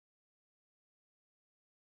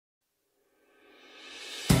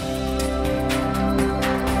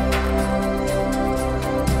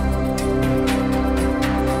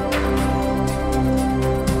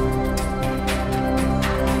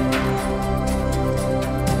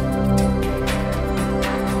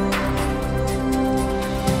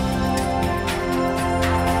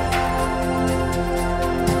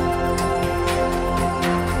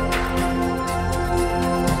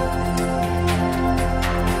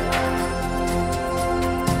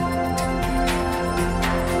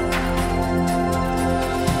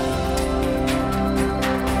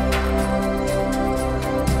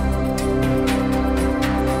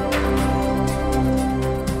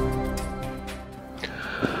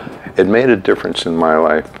It made a difference in my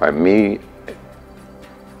life by me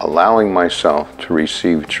allowing myself to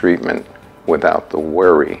receive treatment without the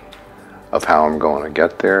worry of how I'm going to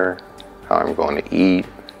get there, how I'm going to eat,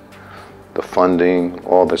 the funding,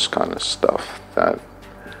 all this kind of stuff that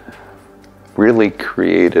really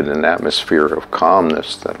created an atmosphere of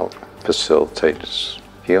calmness that facilitates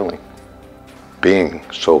healing. Being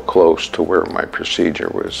so close to where my procedure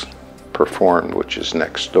was performed, which is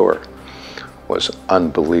next door, was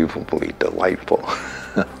unbelievably delightful.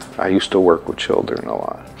 I used to work with children a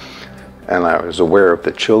lot, and I was aware of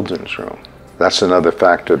the children's room. That's another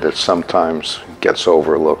factor that sometimes gets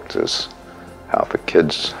overlooked, is how the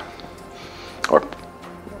kids are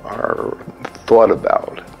thought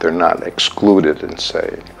about. They're not excluded and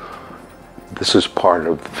say, this is part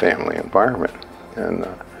of the family environment, and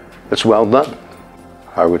it's well done.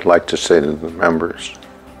 I would like to say to the members,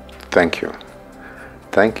 thank you.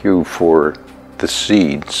 Thank you for the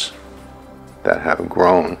seeds that have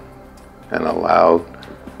grown and allowed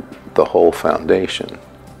the whole foundation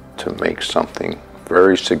to make something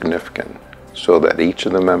very significant so that each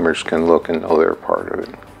of the members can look and know they're part of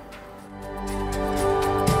it.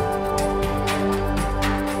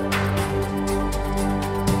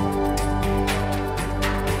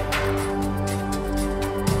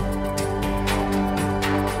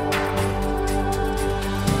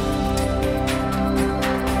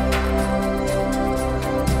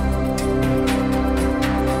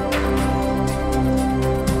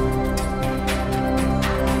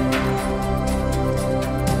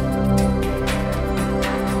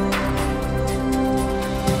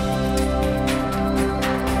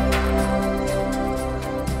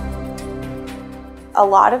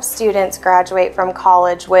 A lot of students graduate from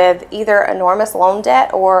college with either enormous loan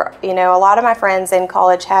debt or, a lot of my friends in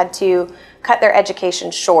college had to cut their education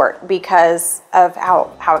short because of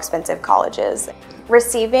how expensive college is.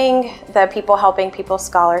 Receiving the People Helping People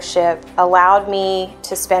Scholarship allowed me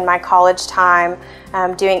to spend my college time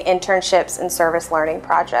doing internships and service learning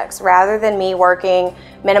projects. Rather than me working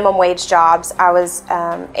minimum wage jobs, I was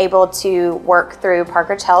able to work through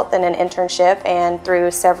Parker's Health in an internship and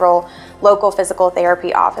through several local physical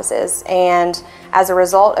therapy offices. And as a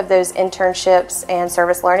result of those internships and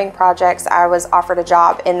service learning projects, I was offered a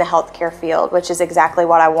job in the healthcare field, which is exactly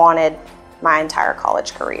what I wanted my entire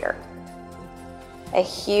college career. A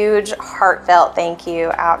huge heartfelt thank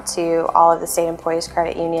you out to all of the State Employees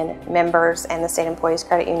Credit Union members and the State Employees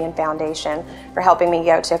Credit Union Foundation for helping me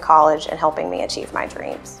go to college and helping me achieve my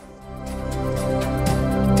dreams.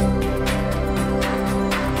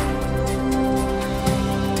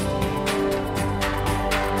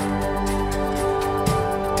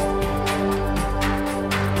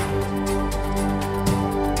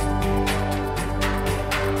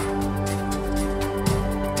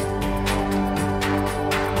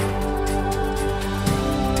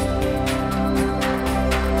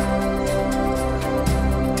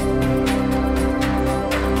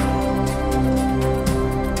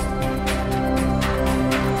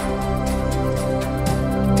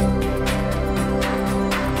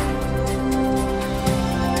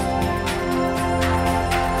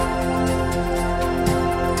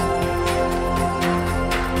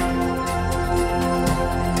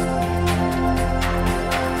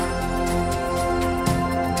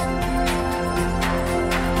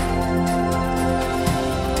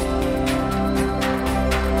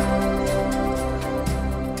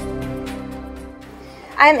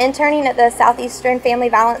 I'm interning at the Southeastern Family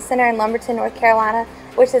Violence Center in Lumberton, North Carolina,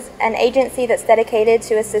 which is an agency that's dedicated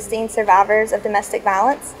to assisting survivors of domestic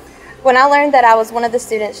violence. When I learned that I was one of the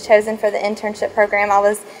students chosen for the internship program, I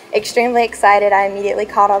was extremely excited. I immediately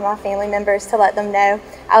called on my family members to let them know.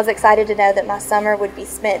 I was excited to know that my summer would be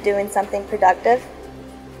spent doing something productive.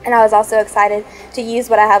 And I was also excited to use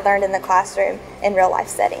what I had learned in the classroom in real life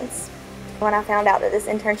settings. When I found out that this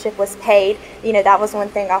internship was paid, that was one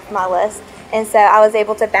thing off my list. And so I was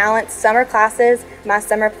able to balance summer classes, my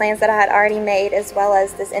summer plans that I had already made, as well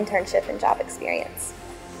as this internship and job experience.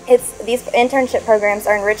 These internship programs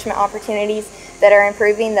are enrichment opportunities that are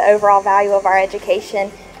improving the overall value of our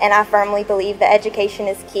education, and I firmly believe that education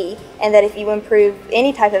is key, and that if you improve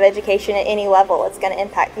any type of education at any level, it's going to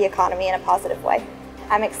impact the economy in a positive way.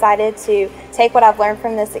 I'm excited to take what I've learned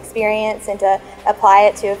from this experience and to apply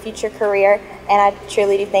it to a future career, and I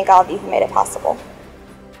truly do thank all of you who made it possible.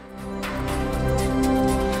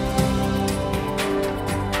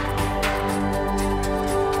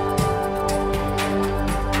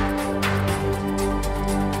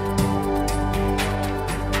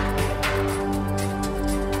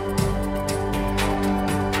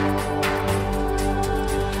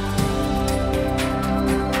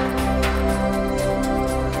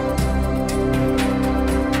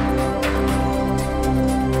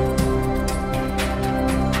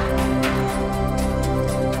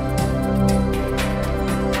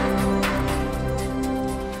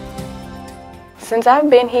 Since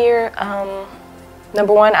I've been here,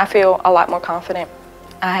 number one, I feel a lot more confident.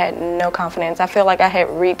 I had no confidence. I feel like I had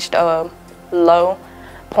reached a low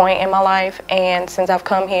point in my life, and since I've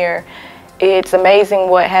come here, it's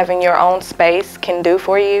amazing what having your own space can do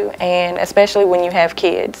for you, and especially when you have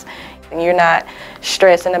kids. And you're not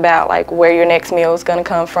stressing about like where your next meal is going to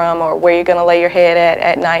come from or where you're going to lay your head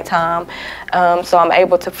at nighttime. So I'm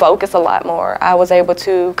able to focus a lot more. I was able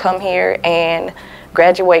to come here and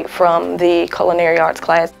graduate from the culinary arts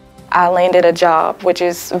class. I landed a job, which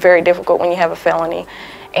is very difficult when you have a felony.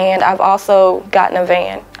 And I've also gotten a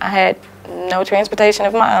van. I had no transportation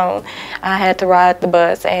of my own. I had to ride the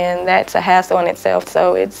bus, and that's a hassle in itself.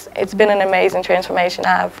 So it's been an amazing transformation.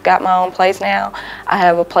 I've got my own place now. I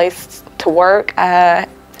have a place to work. I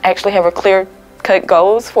actually have a clear-cut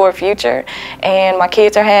goals for a future, and my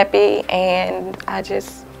kids are happy, and I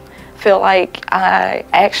just feel like I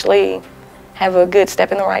actually have a good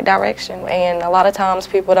step in the right direction. And a lot of times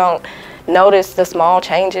people don't notice the small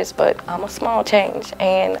changes, but I'm a small change,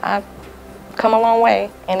 and I've come a long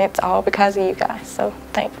way, and it's all because of you guys, so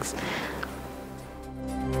thanks.